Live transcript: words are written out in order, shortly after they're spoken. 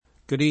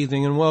Good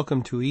evening and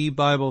welcome to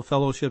E-Bible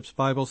Fellowship's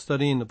Bible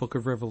study in the book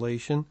of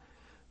Revelation.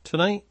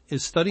 Tonight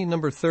is study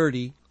number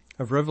 30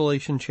 of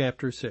Revelation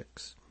chapter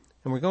 6.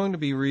 And we're going to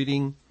be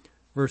reading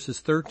verses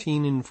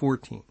 13 and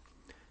 14.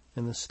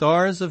 And the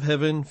stars of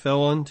heaven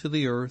fell unto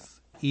the earth,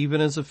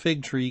 even as a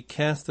fig tree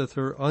casteth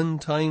her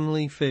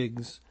untimely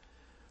figs,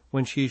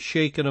 when she is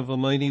shaken of a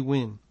mighty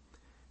wind.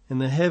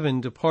 And the heaven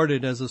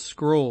departed as a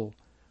scroll,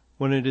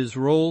 when it is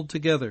rolled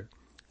together,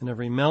 and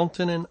every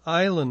mountain and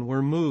island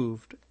were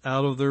moved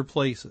out of their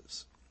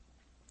places.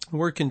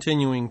 We're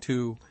continuing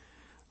to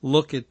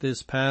look at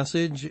this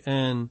passage,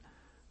 and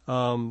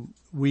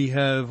we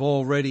have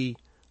already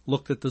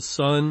looked at the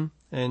sun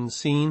and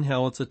seen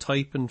how it's a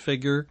type and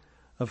figure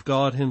of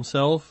God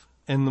himself,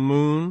 and the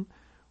moon,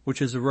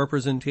 which is a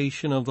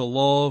representation of the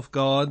law of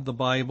God, the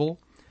Bible,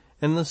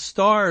 and the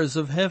stars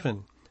of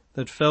heaven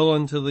that fell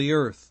unto the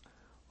earth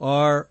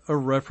are a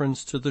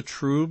reference to the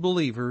true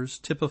believers,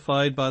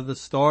 typified by the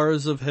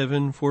stars of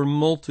heaven for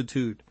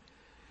multitude.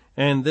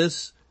 And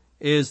this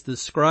is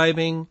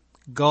describing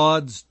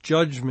God's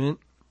judgment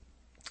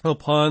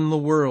upon the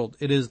world.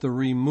 It is the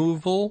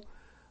removal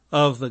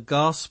of the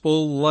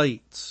gospel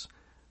lights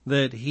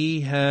that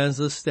he has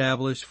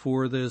established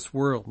for this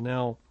world.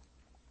 Now,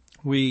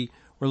 we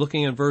were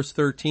looking at verse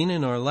 13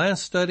 in our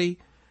last study,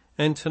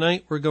 and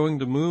tonight we're going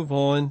to move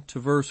on to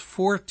verse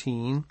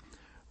 14,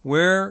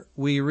 where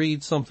we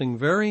read something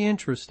very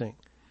interesting.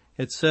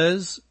 It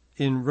says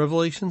in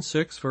Revelation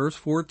 6, verse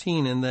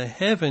 14, and the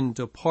heaven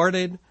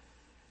departed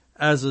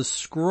as a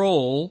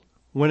scroll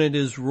when it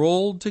is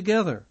rolled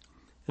together,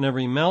 and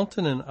every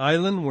mountain and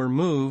island were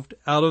moved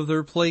out of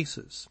their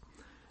places.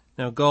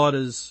 Now, God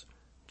has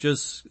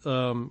just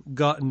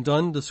gotten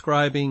done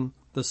describing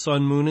the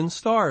sun, moon, and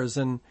stars,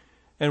 and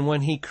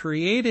when he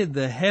created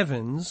the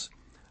heavens,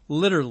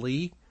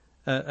 literally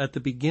at the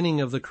beginning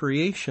of the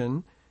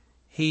creation,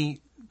 he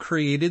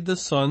created the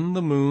sun,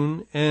 the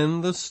moon,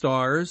 and the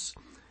stars,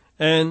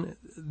 and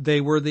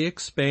they were the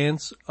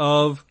expanse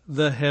of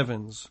the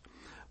heavens.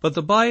 But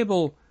the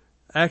Bible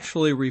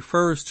actually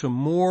refers to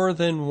more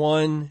than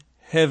one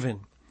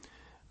heaven.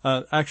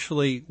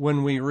 Actually,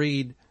 when we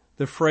read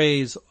the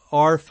phrase,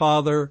 Our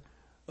Father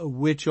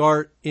which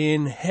art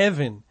in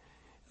heaven,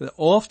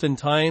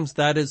 oftentimes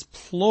that is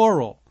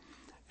plural.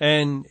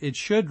 And it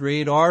should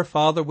read, Our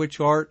Father which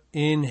art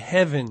in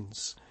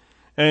heavens.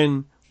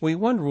 And we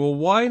wonder, well,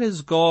 why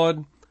does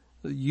God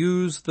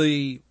use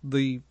the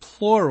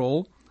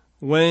plural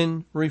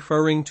when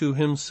referring to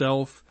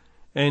himself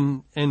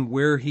and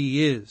where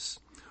he is?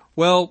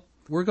 Well,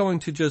 we're going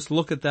to just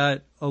look at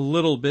that a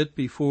little bit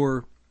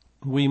before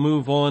we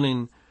move on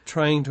in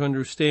trying to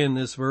understand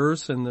this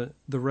verse and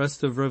the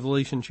rest of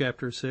Revelation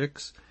chapter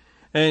 6.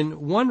 And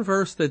one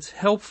verse that's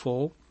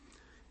helpful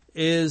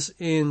is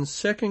in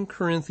 2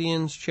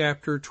 Corinthians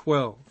chapter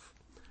 12.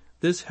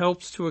 This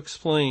helps to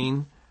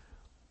explain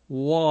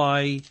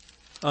why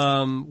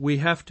we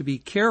have to be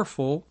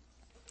careful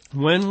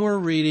when we're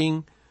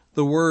reading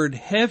the word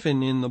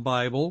heaven in the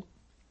Bible,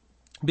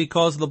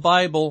 because the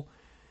Bible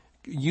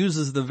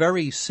uses the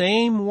very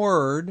same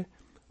word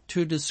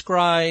to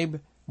describe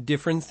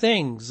different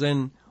things,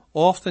 and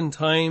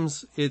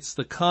oftentimes it's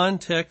the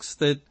context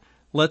that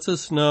lets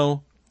us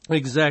know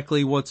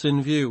exactly what's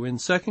in view. In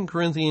 2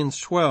 Corinthians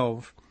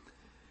 12,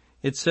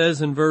 it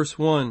says in verse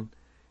 1,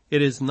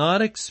 It is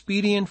not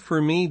expedient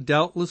for me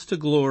doubtless to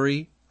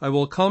glory, I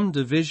will come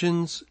to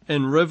visions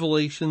and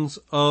revelations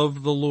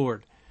of the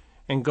Lord.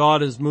 And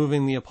God is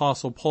moving the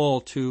Apostle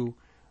Paul to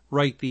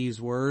write these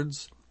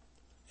words.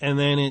 And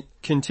then it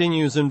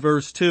continues in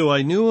verse 2,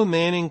 I knew a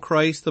man in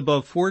Christ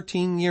above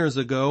 14 years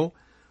ago,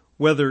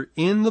 whether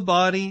in the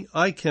body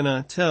I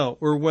cannot tell,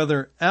 or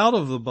whether out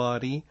of the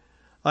body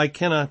I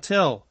cannot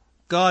tell.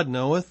 God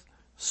knoweth,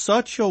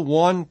 such a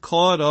one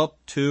caught up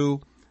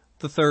to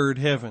the third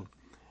heaven.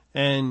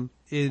 And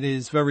it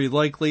is very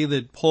likely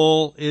that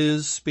Paul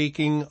is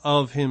speaking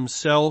of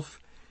himself.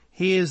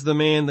 He is the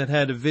man that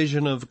had a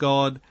vision of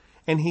God,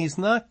 and he's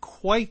not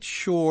quite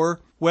sure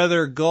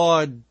whether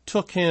God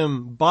took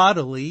him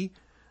bodily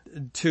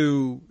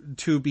to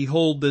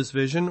behold this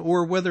vision,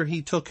 or whether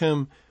he took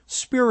him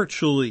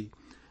spiritually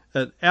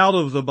out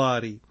of the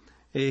body.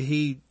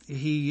 He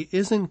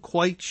isn't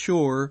quite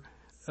sure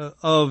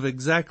of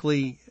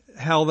exactly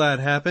how that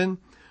happened,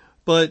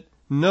 but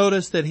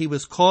notice that he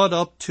was caught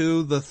up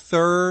to the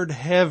third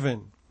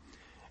heaven.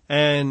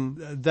 And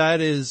that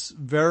is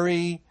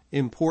very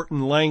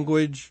important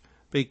language,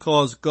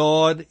 because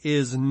God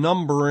is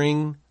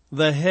numbering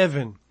the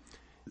heaven.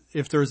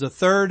 If there's a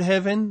third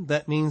heaven,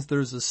 that means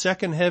there's a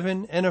second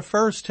heaven and a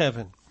first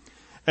heaven.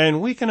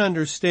 And we can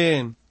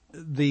understand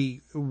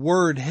the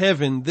word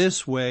heaven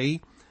this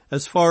way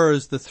as far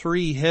as the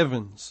three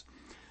heavens.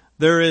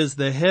 There is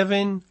the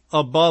heaven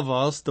above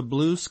us, the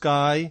blue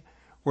sky,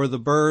 where the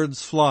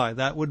birds fly.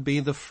 That would be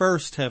the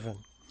first heaven.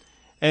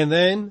 And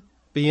then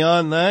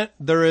beyond that,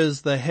 there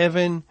is the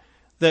heaven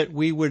that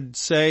we would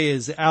say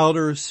is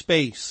outer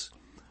space,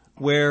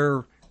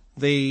 where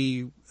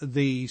the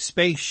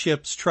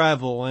spaceships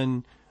travel,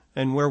 and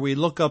where we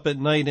look up at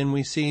night and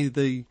we see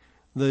the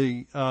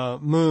the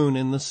moon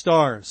and the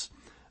stars.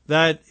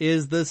 That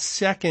is the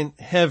second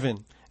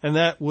heaven, and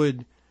that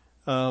would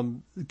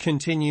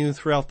continue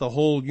throughout the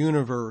whole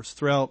universe,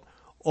 throughout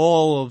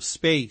all of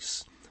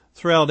space,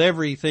 throughout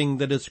everything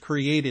that is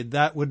created.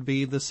 That would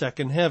be the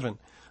second heaven.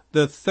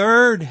 The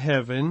third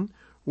heaven,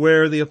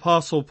 where the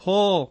Apostle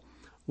Paul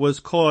was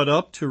caught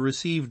up to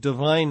receive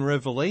divine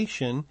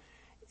revelation,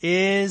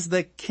 is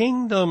the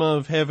kingdom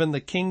of heaven, the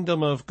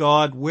kingdom of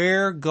God,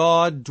 where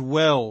God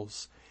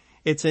dwells.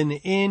 It's an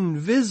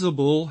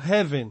invisible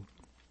heaven.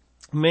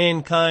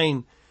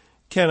 Mankind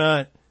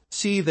cannot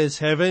see this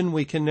heaven.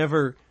 We can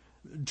never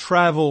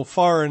travel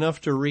far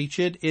enough to reach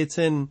it. It's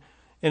in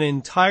an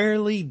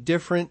entirely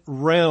different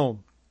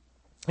realm.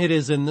 It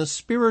is in the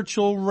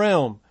spiritual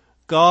realm.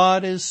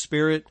 God is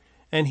spirit,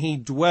 and he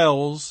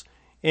dwells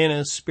in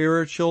a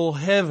spiritual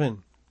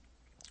heaven.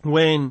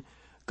 When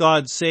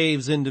God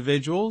saves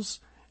individuals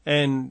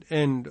and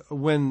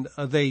when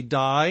they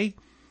die,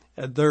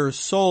 their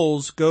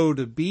souls go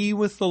to be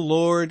with the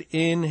Lord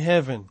in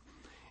heaven,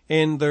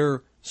 in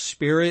their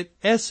spirit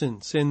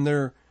essence, in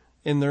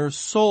their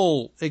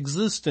soul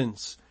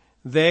existence.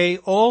 They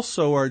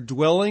also are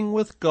dwelling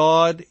with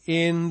God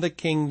in the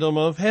kingdom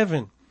of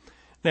heaven.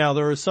 Now,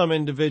 there are some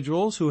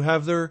individuals who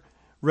have their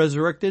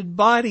resurrected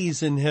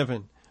bodies in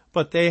heaven,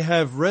 but they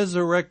have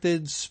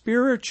resurrected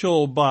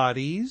spiritual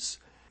bodies,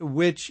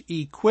 which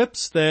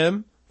equips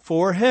them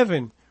for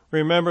heaven.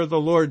 Remember, the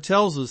Lord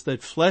tells us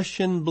that flesh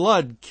and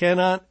blood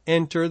cannot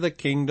enter the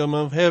kingdom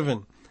of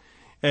heaven.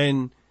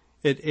 And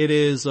it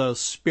is a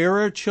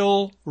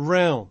spiritual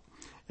realm,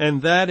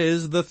 and that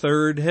is the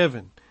third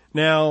heaven.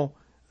 Now,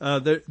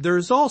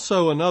 there's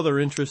also another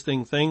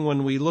interesting thing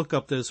when we look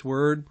up this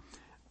word.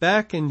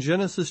 Back in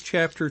Genesis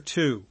chapter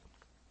 2,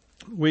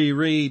 we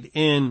read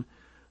in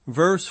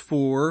verse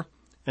 4,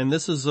 and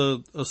this is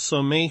a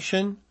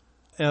summation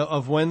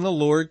of when the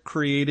Lord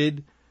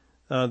created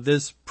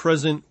this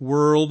present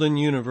world and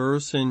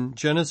universe. In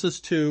Genesis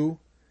 2,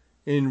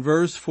 in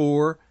verse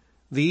 4,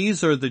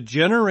 these are the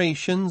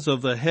generations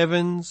of the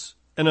heavens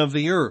and of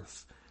the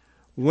earth,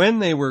 when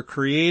they were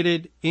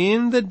created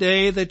in the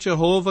day that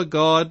Jehovah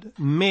God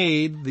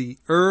made the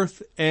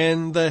earth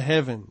and the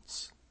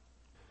heavens.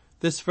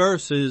 This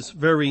verse is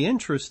very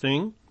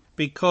interesting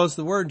because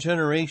the word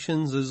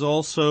generations is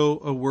also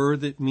a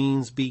word that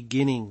means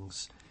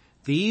beginnings.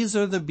 These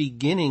are the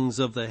beginnings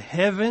of the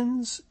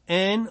heavens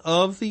and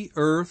of the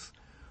earth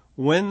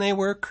when they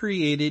were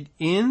created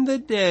in the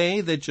day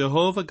that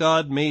Jehovah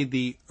God made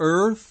the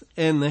earth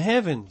and the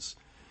heavens.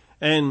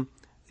 And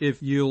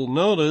if you'll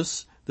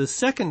notice, the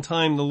second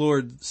time the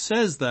Lord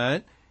says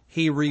that,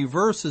 he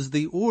reverses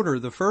the order.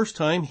 The first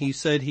time he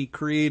said he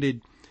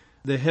created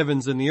the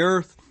heavens and the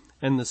earth,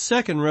 and the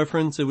second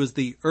reference, it was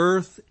the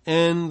earth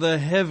and the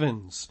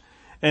heavens.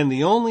 And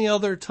the only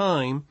other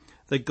time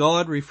that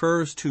God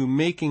refers to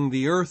making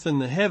the earth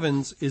and the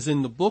heavens is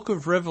in the book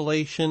of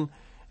Revelation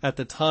at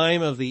the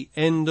time of the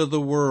end of the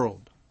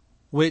world,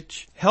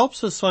 which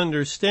helps us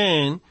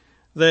understand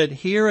that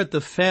here at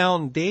the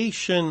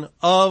foundation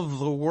of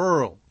the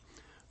world,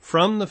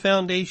 from the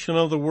foundation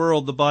of the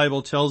world, the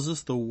Bible tells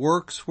us the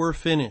works were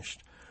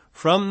finished.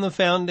 From the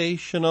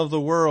foundation of the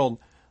world,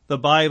 the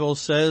Bible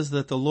says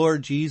that the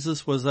Lord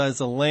Jesus was as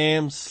a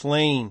lamb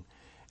slain,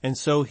 and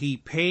so he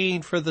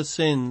paid for the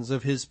sins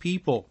of his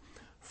people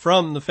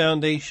from the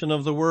foundation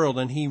of the world,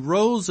 and he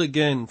rose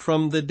again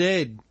from the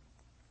dead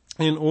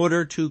in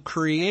order to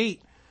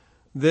create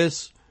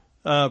this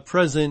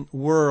present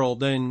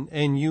world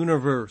and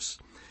universe.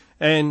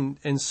 And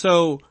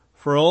so,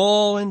 for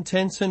all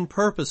intents and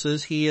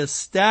purposes, he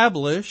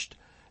established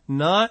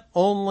not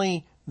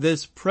only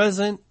this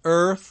present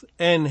earth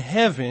and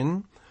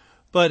heaven,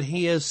 but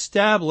he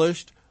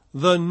established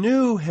the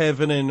new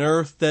heaven and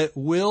earth that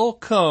will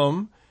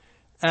come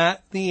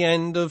at the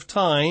end of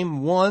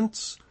time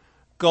once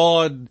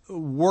God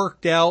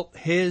worked out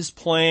his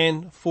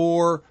plan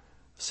for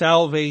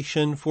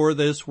salvation for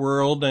this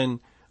world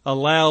and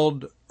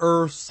allowed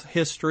Earth's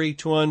history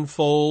to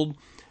unfold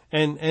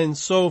and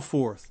so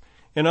forth.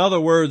 In other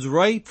words,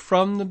 right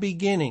from the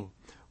beginning,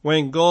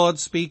 when God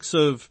speaks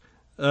of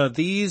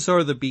these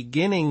are the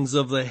beginnings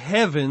of the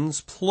heavens,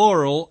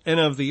 plural,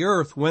 and of the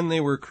earth when they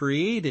were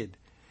created,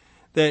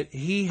 that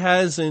he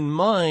has in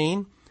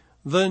mind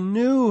the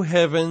new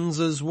heavens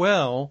as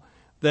well,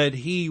 that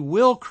he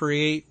will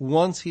create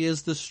once he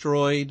has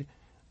destroyed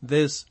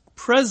this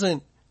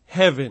present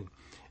heaven.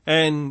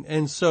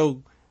 And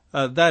so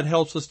that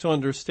helps us to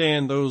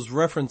understand those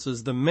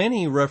references, the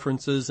many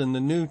references in the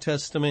New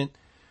Testament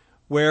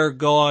where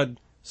God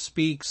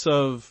speaks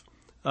of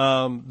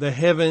the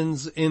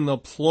heavens in the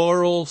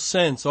plural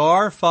sense.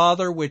 Our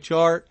Father which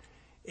art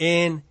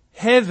in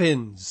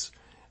heavens,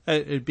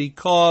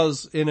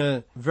 because in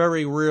a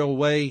very real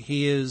way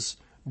he is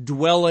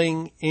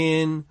dwelling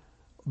in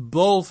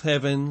both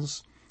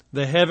heavens,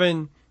 the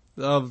heaven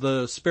of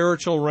the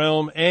spiritual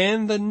realm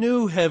and the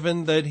new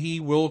heaven that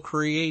he will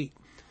create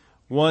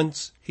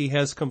once he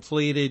has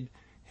completed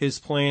his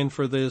plan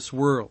for this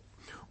world.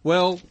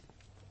 Well,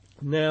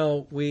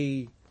 now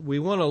we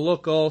want to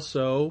look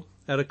also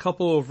at a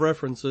couple of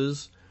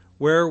references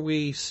where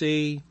we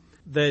see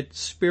that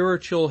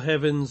spiritual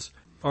heavens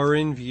are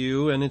in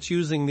view, and it's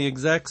using the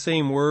exact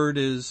same word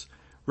as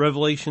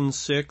Revelation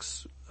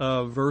 6,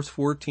 verse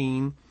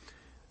 14,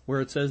 where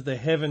it says the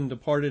heaven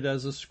departed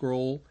as a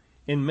scroll.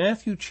 In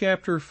Matthew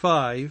chapter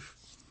 5,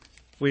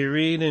 we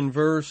read in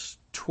verse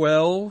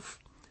 12,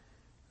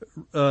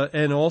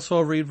 and also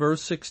I'll read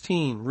verse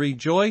 16,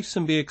 "Rejoice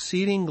and be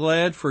exceeding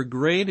glad, for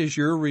great is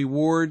your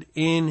reward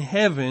in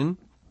heaven,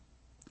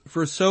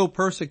 for so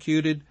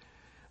persecuted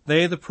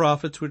they the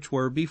prophets which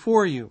were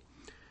before you."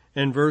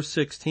 And verse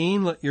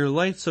 16, "Let your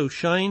light so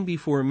shine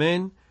before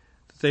men,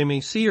 that they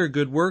may see your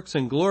good works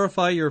and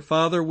glorify your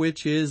Father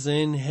which is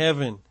in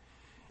heaven."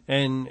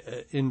 And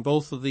in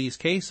both of these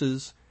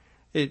cases,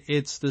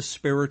 it's the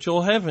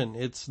spiritual heaven.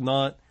 It's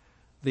not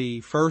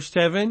the first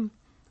heaven,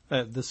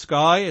 the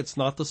sky. It's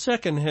not the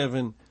second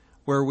heaven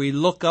where we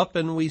look up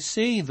and we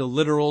see the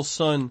literal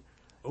sun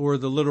or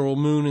the literal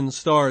moon and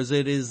stars.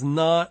 It is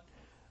not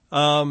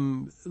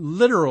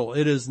literal.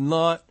 It is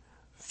not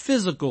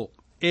physical.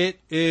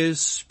 It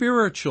is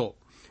spiritual.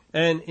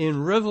 And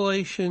in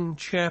Revelation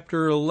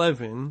chapter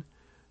 11,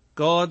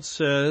 God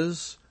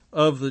says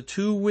of the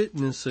two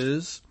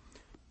witnesses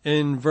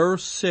in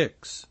verse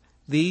 6,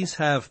 "These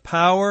have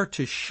power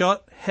to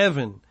shut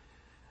heaven,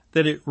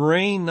 that it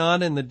rain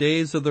not in the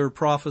days of their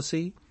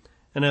prophecy,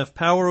 and have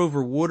power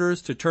over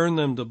waters to turn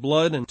them to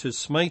blood, and to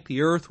smite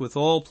the earth with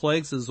all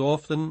plagues as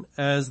often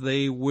as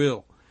they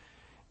will."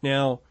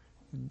 Now,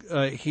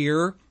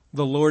 here,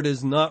 the Lord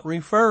is not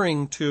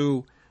referring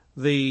to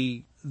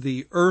the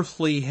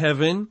earthly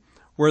heaven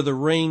where the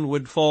rain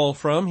would fall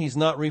from. He's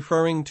not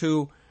referring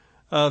to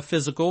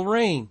physical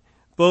rain.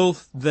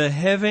 Both the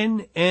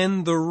heaven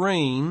and the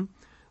rain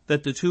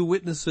that the two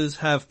witnesses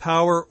have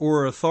power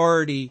or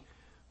authority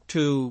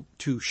to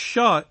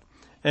shut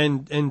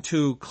and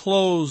to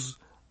close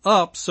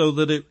up so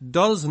that it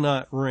does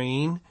not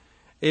rain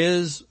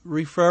is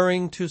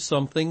referring to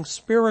something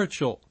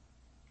spiritual.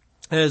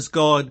 As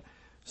God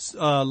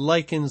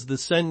likens the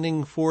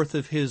sending forth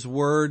of His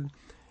word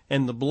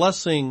and the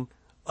blessing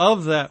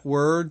of that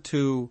word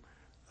to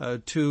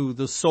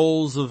the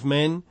souls of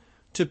men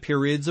to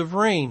periods of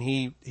rain.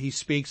 He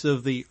speaks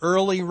of the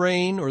early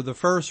rain or the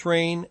first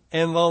rain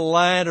and the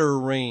latter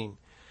rain.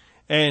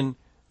 And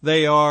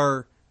they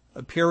are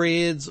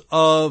periods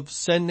of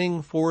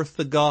sending forth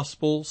the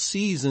gospel,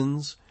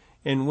 seasons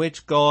in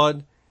which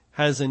God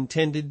has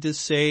intended to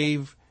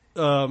save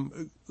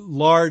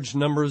large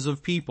numbers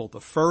of people.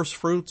 The first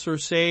fruits are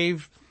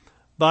saved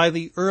by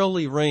the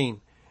early rain,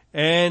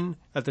 and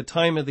at the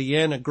time of the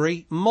end, a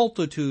great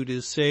multitude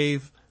is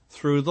saved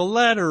through the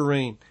latter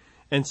rain.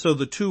 And so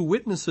the two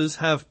witnesses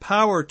have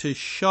power to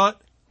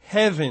shut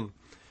heaven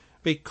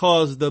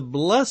because the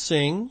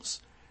blessings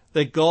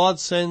that God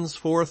sends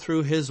forth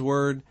through His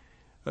word,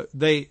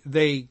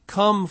 they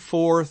come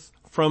forth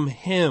from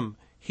Him.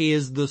 He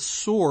is the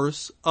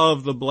source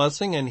of the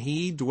blessing, and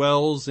He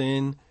dwells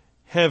in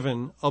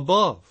heaven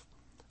above.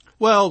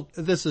 Well,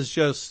 this is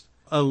just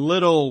a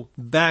little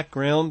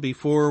background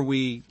before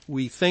we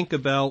think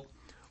about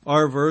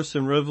our verse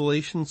in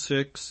Revelation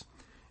 6.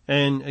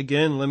 And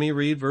again, let me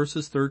read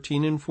verses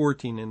 13 and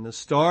 14. "And the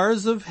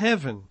stars of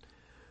heaven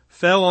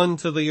fell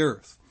unto the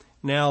earth."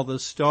 Now the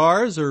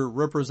stars are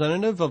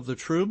representative of the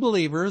true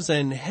believers,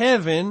 and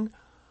heaven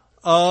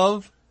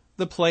of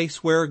the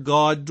place where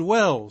God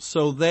dwells.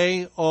 So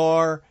they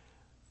are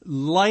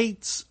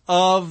lights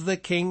of the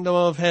kingdom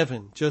of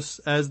heaven, just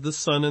as the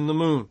sun and the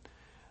moon.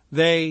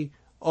 They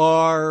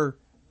are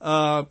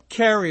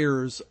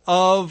carriers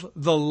of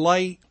the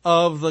light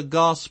of the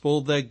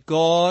gospel that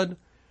God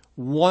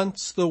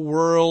wants the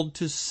world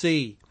to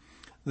see,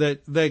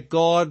 that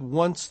God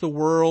wants the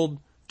world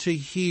to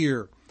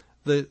hear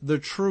the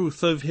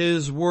truth of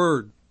His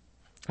word.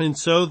 And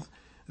so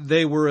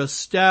they were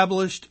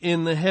established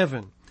in the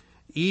heaven,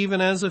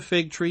 even as a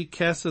fig tree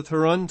casteth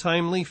her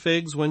untimely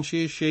figs when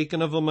she is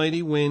shaken of a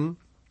mighty wind.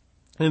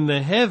 And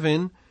the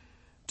heaven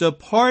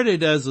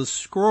departed as a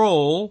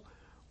scroll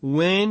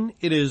when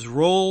it is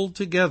rolled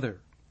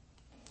together.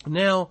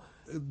 Now,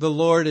 the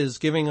Lord is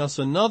giving us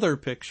another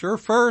picture.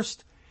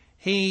 First,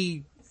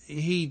 He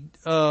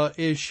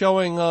is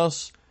showing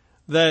us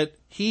that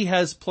He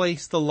has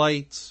placed the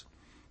lights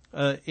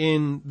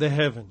in the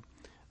heaven.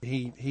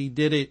 He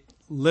did it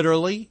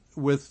literally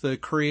with the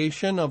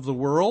creation of the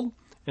world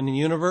and the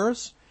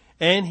universe,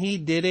 and He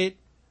did it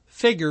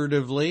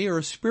figuratively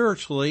or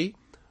spiritually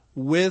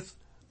with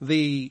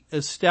the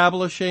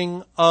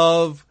establishing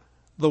of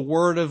the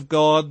Word of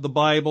God, the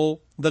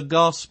Bible, the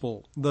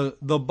Gospel.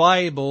 The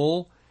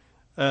Bible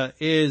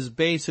is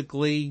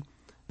basically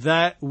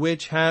that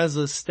which has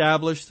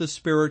established the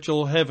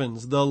spiritual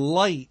heavens. The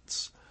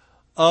lights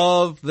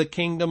of the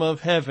kingdom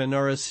of heaven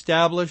are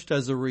established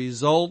as a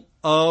result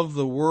of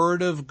the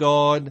Word of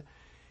God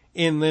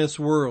in this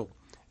world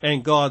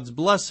and God's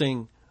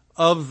blessing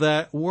of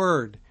that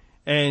Word.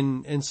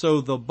 And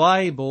so the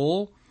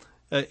Bible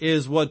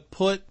is what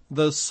put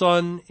the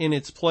sun in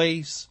its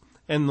place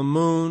and the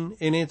moon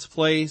in its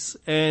place,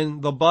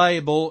 and the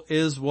Bible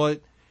is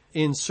what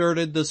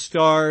inserted the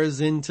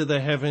stars into the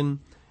heaven,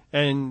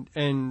 and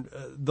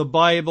the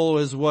Bible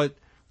is what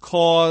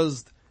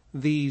caused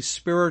the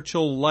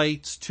spiritual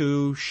lights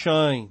to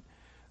shine.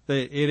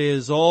 That it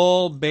is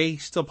all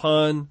based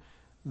upon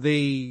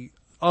the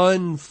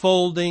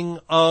unfolding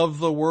of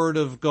the Word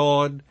of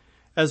God,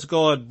 as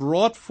God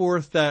brought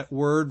forth that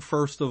Word,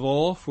 first of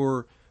all,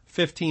 for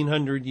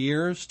 1,500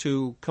 years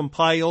to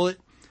compile it,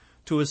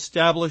 to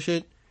establish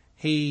it.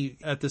 He,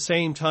 at the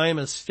same time,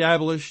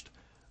 established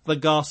the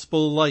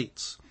gospel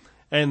lights.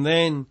 And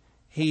then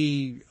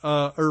he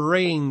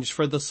arranged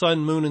for the sun,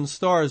 moon, and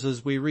stars,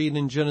 as we read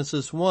in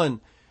Genesis 1,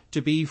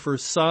 to be for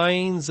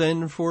signs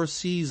and for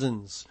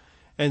seasons.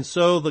 And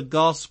so the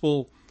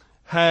gospel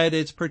had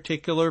its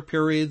particular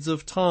periods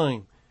of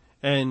time.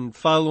 And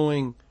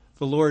following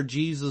the Lord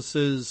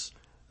Jesus'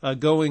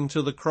 going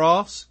to the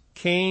cross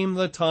came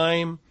the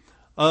time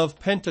of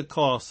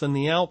Pentecost and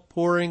the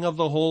outpouring of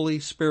the Holy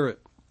Spirit.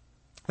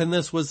 And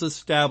this was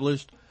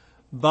established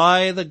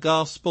by the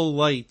gospel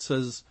lights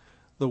as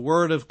the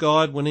Word of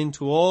God went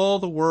into all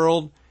the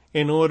world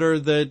in order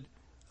that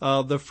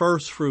the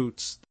first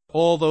fruits,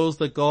 all those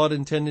that God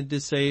intended to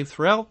save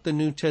throughout the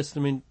New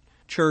Testament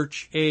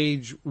church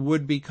age,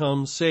 would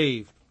become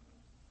saved.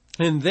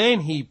 And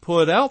then he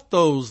put out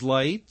those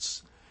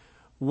lights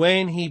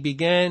when he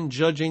began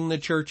judging the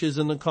churches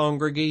and the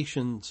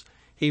congregations.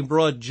 He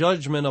brought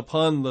judgment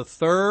upon the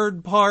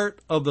third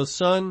part of the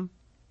sun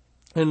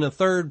and the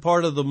third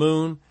part of the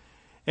moon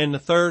and the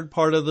third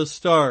part of the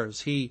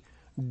stars. He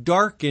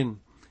darkened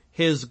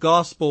his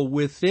gospel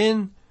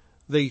within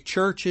the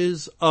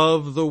churches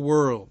of the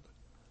world.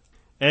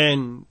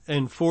 And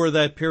for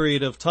that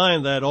period of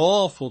time, that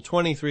awful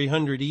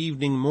 2,300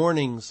 evening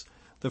mornings,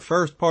 the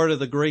first part of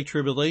the Great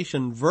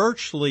Tribulation,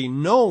 virtually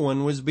no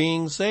one was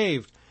being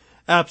saved.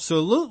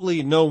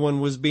 Absolutely no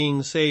one was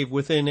being saved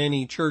within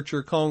any church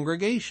or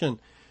congregation,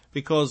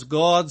 because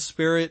God's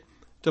Spirit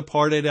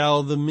departed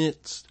out of the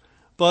midst.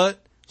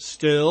 But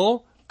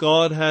still,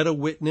 God had a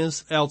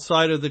witness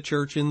outside of the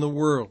church in the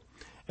world.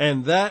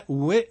 And that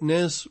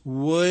witness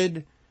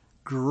would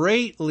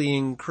greatly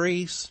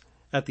increase.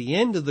 At the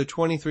end of the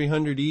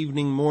 2,300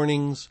 evening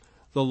mornings,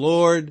 the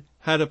Lord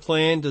had a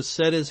plan to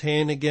set his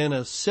hand again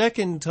a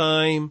second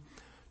time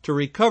to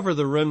recover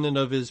the remnant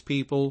of his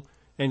people,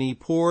 and he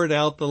poured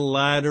out the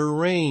latter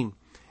rain.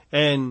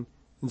 And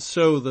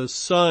so the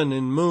sun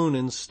and moon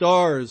and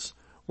stars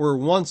were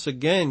once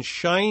again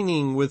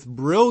shining with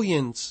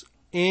brilliance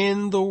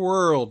in the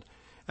world,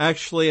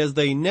 actually as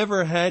they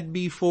never had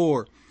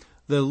before.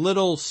 The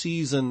little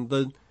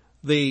season,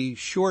 the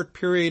short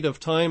period of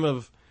time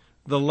of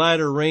the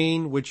latter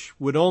rain, which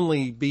would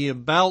only be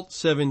about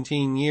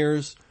 17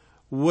 years,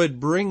 would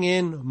bring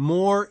in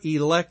more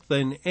elect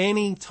than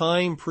any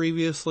time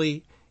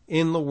previously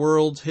in the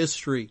world's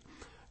history.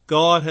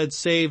 God had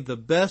saved the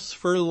best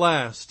for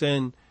last,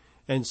 and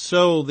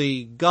so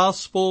the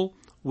gospel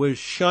was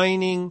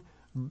shining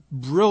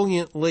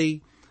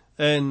brilliantly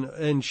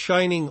and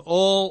shining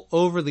all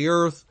over the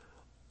earth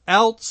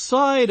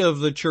outside of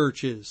the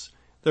churches.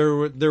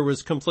 There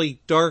was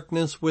complete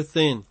darkness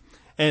within.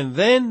 And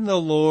then the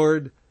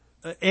Lord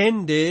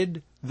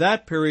ended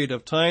that period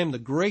of time. The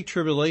Great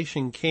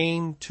Tribulation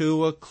came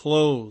to a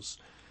close.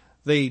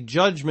 The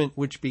judgment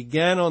which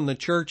began on the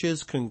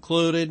churches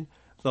concluded.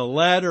 The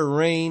latter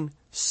rain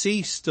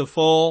ceased to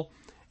fall.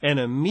 And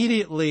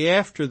immediately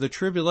after the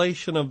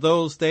tribulation of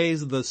those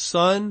days, the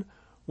sun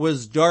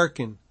was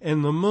darkened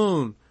and the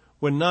moon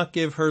would not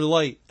give her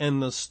light,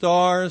 and the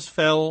stars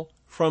fell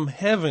from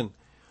heaven.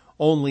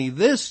 Only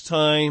this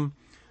time,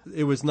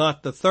 it was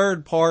not the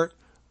third part,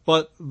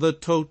 but the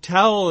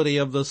totality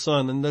of the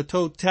sun and the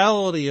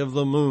totality of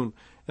the moon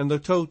and the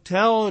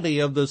totality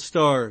of the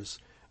stars,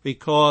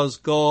 because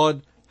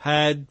God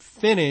had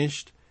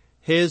finished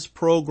his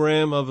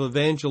program of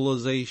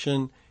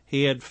evangelization.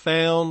 He had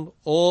found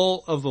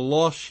all of the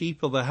lost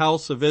sheep of the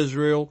house of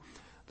Israel.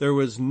 There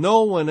was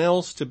no one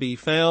else to be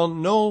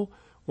found, no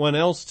one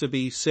else to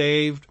be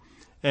saved,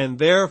 and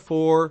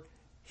therefore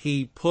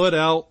he put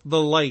out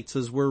the lights,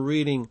 as we're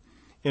reading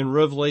in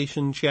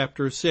Revelation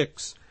chapter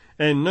 6.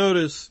 And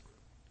notice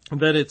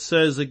that it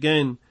says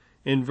again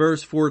in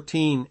verse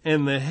 14,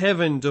 and the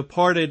heaven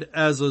departed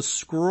as a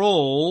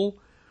scroll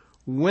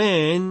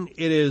when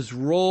it is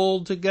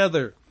rolled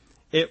together.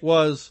 It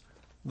was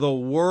the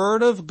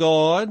Word of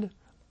God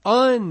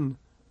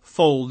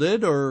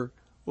unfolded or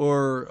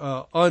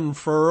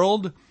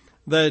unfurled,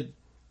 that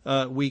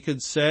we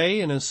could say,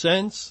 in a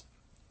sense,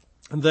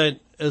 that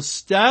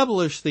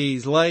established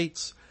these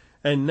lights.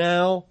 And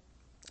now,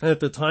 at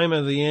the time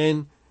of the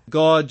end,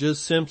 God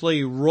just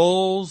simply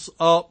rolls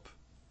up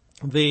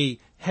the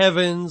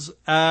heavens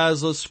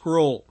as a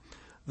scroll.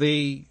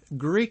 The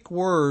Greek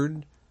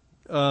word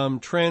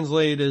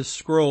translated as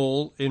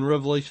scroll in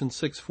Revelation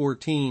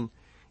 6:14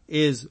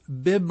 is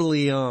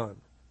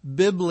biblion.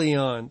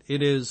 Biblion.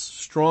 It is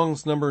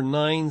Strong's number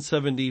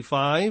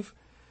 975,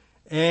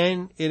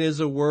 and it is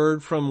a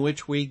word from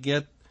which we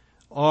get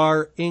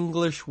our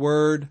English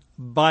word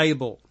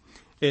Bible.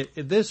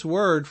 This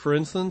word, for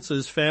instance,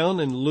 is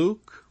found in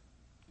Luke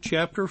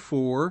chapter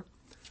 4,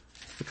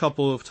 a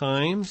couple of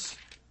times.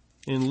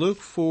 In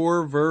Luke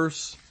 4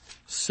 verse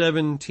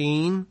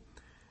 17,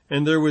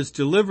 and there was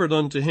delivered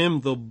unto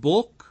him the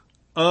book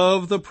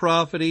of the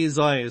prophet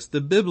Isaiah,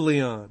 the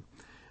Biblion.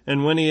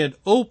 And when he had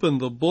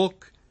opened the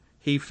book,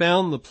 he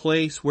found the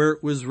place where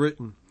it was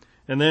written.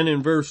 And then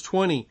in verse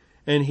 20,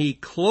 and he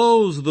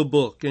closed the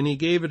book, and he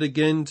gave it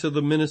again to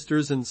the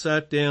ministers and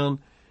sat down,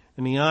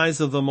 and the eyes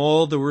of them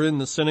all that were in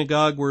the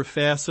synagogue were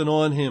fastened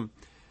on him.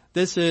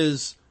 This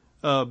is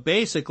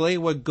basically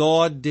what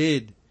God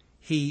did.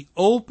 He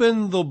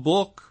opened the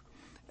book,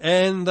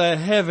 and the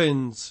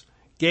heavens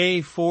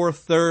gave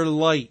forth their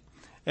light,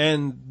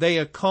 and they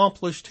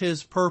accomplished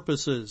his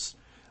purposes.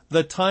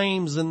 The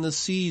times and the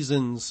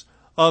seasons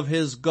of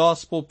his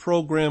gospel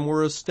program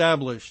were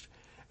established.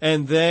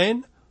 And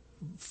then,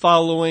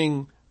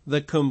 following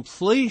the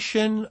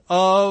completion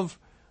of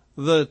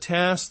the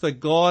task that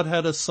God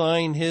had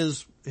assigned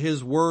his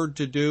word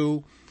to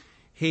do,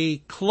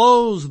 he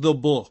closed the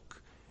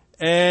book,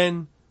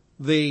 and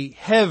the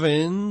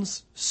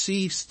heavens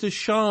ceased to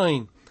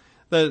shine.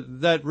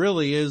 That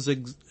really is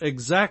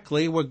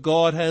exactly what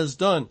God has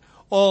done.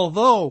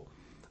 Although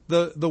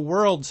the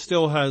world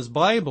still has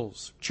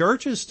Bibles.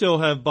 Churches still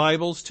have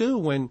Bibles too,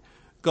 when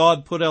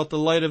God put out the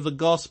light of the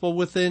gospel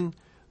within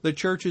the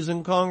churches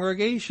and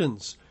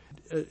congregations.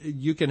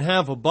 You can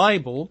have a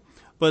Bible,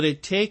 but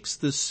it takes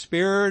the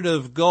Spirit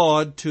of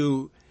God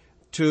to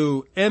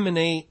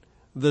emanate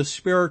the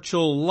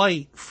spiritual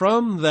light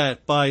from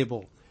that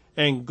Bible.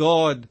 And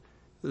God,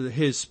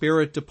 his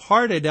Spirit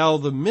departed out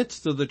of the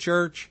midst of the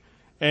church,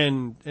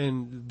 and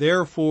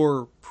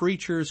therefore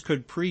preachers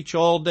could preach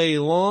all day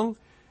long,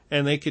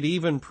 and they could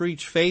even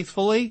preach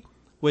faithfully,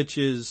 which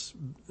is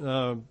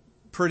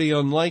pretty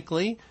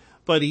unlikely.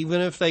 But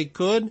even if they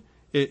could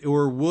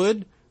or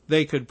would,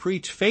 they could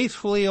preach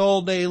faithfully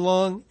all day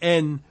long,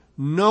 and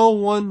no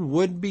one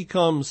would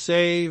become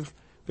saved,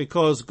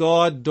 because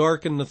God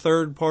darkened the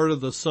third part of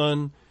the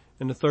sun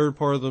and the third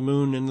part of the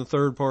moon and the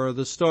third part of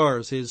the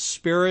stars. His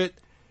Spirit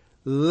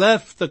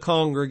left the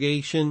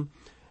congregation,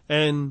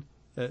 and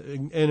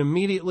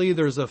immediately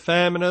there's a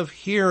famine of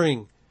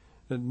hearing,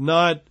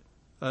 not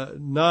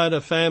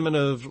a famine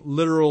of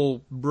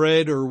literal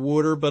bread or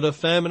water, but a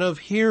famine of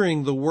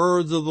hearing the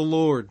words of the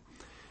Lord.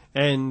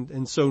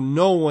 And so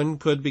no one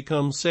could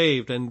become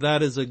saved. And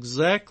that is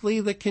exactly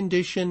the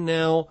condition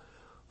now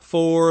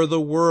for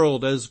the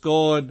world, as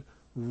God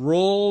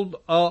rolled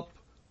up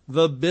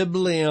the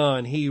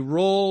Biblion. He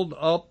rolled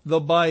up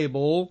the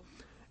Bible,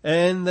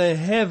 and the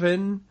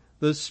heaven,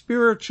 the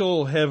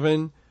spiritual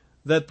heaven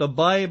that the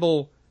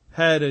Bible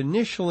had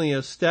initially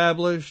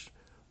established,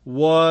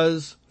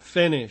 was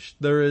finished.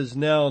 There is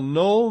now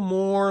no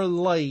more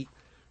light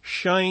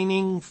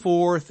shining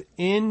forth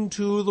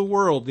into the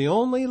world. The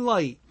only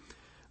light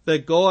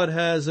that God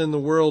has in the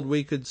world,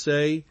 we could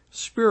say,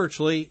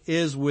 spiritually,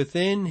 is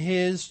within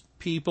his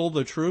people,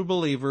 the true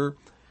believer,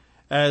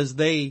 as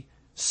they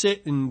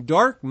sit in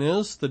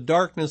darkness, the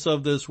darkness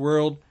of this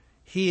world.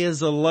 He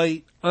is a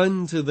light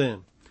unto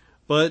them.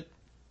 But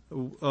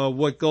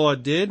what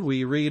God did,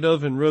 we read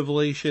of in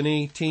Revelation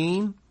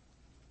 18,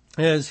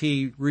 as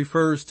he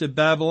refers to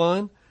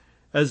Babylon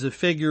as a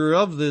figure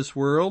of this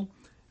world.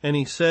 And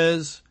he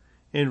says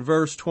in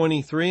verse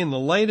 23, and the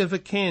light of a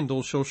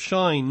candle shall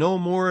shine no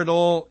more at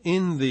all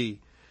in thee,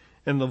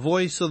 and the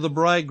voice of the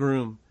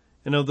bridegroom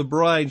and of the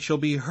bride shall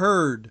be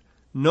heard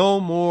no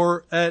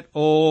more at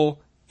all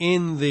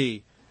in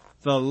thee.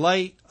 The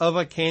light of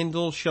a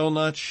candle shall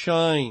not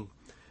shine.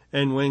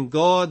 And when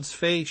God's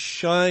face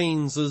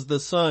shines as the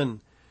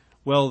sun,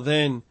 well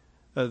then,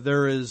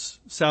 there is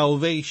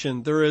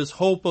salvation. There is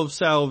hope of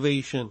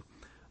salvation.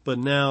 But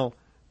now,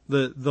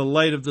 the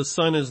light of the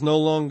sun is no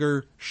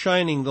longer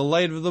shining. The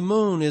light of the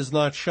moon is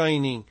not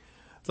shining.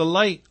 The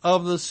light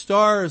of the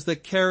stars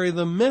that carry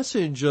the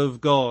message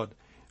of God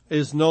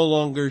is no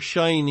longer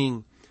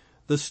shining.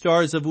 The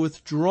stars have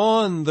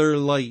withdrawn their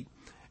light,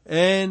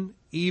 and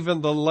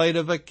even the light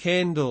of a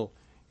candle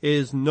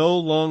is no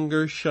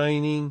longer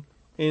shining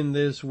in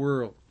this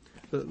world.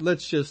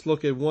 Let's just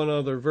look at one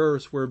other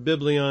verse where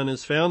Biblion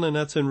is found, and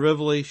that's in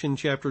Revelation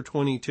chapter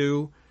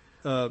 22.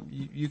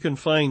 You can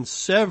find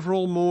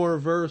several more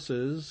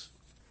verses.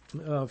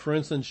 For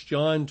instance,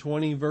 John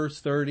 20 verse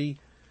 30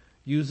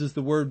 uses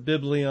the word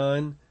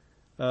Biblion,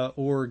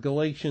 or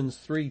Galatians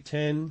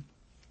 3:10,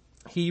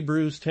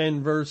 Hebrews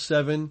 10 verse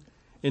 7.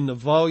 In the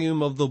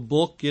volume of the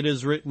book it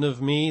is written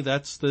of me.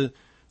 That's the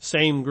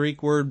same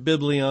Greek word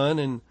Biblion,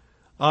 and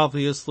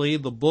obviously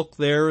the book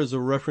there is a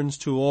reference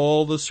to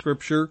all the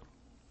scripture.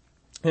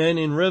 And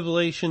in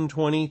Revelation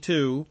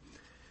 22,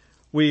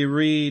 we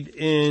read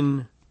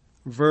in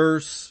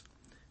verse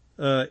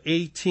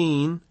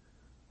 18,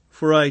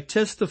 for I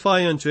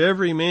testify unto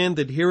every man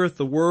that heareth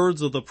the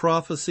words of the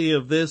prophecy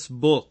of this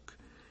book.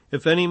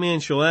 If any man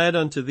shall add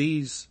unto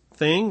these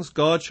things,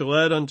 God shall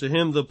add unto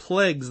him the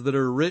plagues that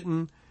are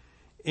written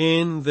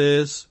in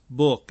this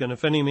book. And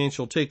if any man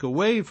shall take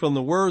away from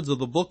the words of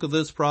the book of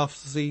this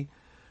prophecy,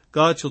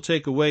 God shall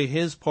take away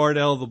his part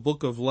out of the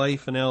book of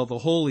life and out of the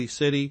holy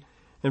city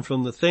and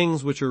from the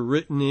things which are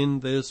written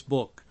in this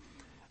book.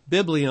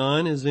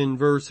 biblion is in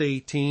verse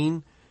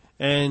 18,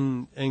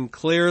 and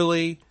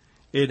clearly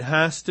it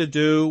has to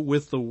do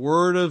with the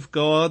Word of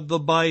God, the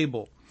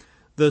Bible.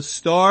 The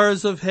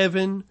stars of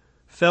heaven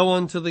fell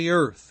unto the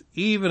earth,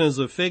 even as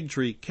a fig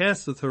tree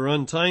casteth her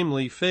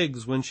untimely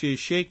figs when she is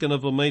shaken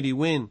of a mighty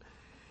wind.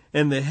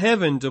 And the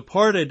heaven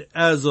departed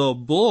as a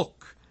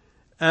book,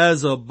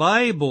 as a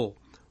Bible,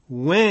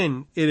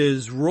 when it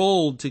is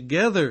rolled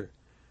together.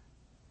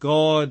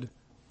 God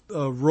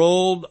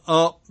rolled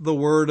up the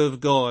Word of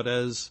God,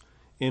 as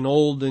in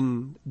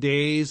olden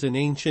days, in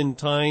ancient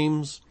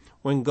times,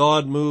 when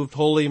God moved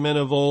holy men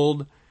of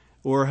old,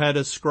 or had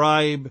a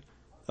scribe,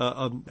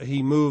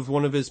 he moved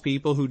one of his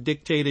people who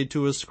dictated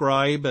to a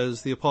scribe,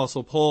 as the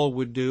Apostle Paul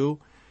would do.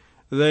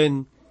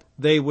 Then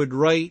they would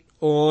write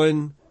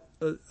on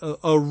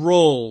a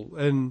roll,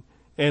 and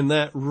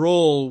that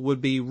roll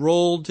would be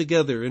rolled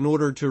together. In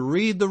order to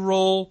read the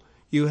roll,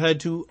 you had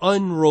to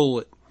unroll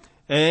it.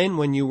 And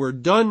when you were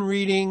done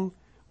reading,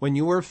 when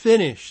you were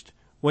finished,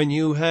 when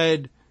you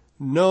had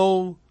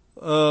no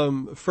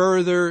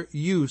further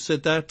use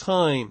at that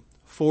time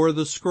for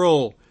the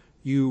scroll,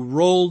 you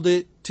rolled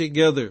it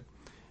together.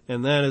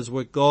 And that is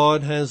what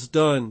God has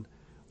done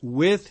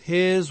with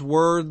His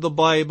Word, the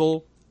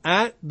Bible,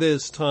 at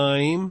this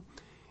time.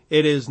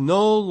 It is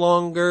no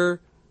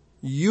longer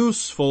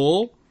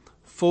useful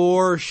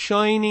for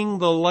shining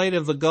the light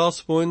of the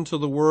gospel into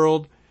the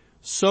world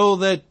so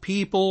that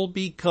people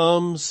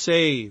become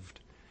saved.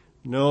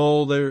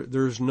 No,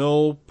 there's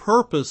no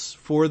purpose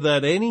for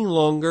that any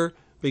longer,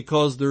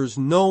 because there's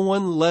no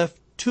one left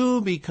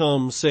to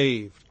become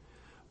saved.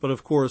 But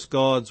of course,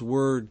 God's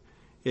Word,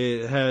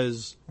 it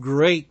has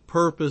great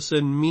purpose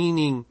and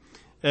meaning,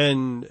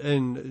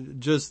 and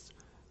just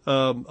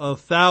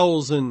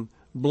 1,000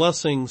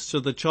 blessings to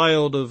the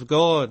child of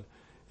God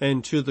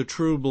and to the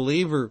true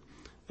believer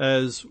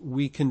as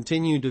we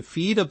continue to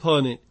feed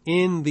upon it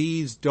in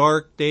these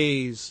dark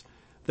days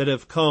that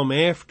have come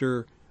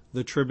after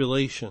the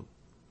tribulation.